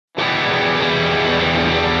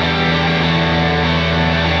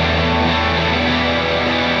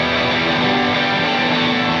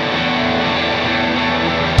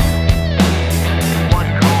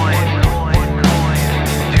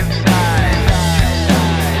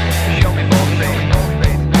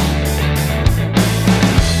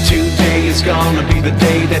gonna be the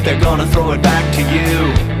day that they're gonna throw it back to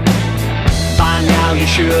you. By now you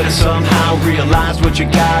should have somehow realized what you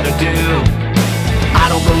gotta do. I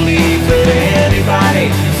don't believe that anybody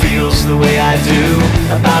feels the way I do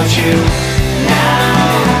about you now.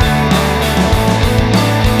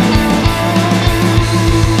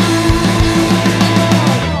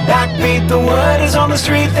 Backbeat, the word is on the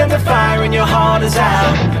street that the fire in your heart is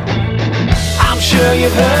out. I'm sure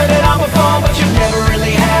you've heard it all before, but you've never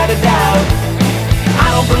really had a doubt. I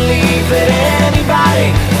don't believe that anybody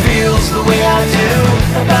feels the way I do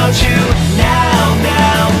about you now,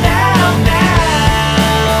 now, now,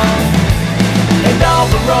 now. And all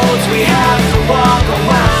the roads we have to walk are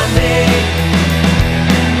winding,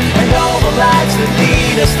 and all the lights that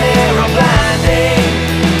lead us there are blinding.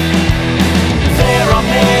 There are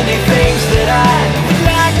many things that I would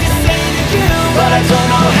like to say to you, but I don't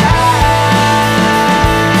know how.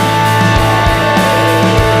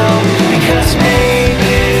 Because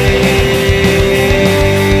maybe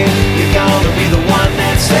you're gonna be the one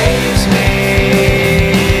that saves me.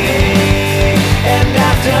 And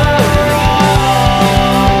after all,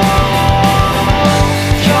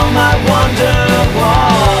 you're my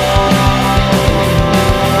Wonderwall.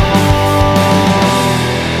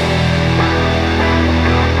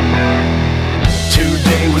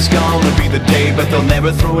 Gonna be the day, but they'll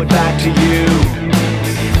never throw it back to you.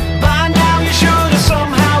 By now you should have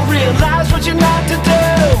somehow realized what you're not to do.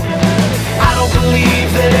 I don't believe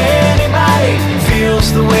that anybody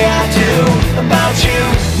feels the way I do about you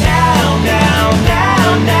now, now, now.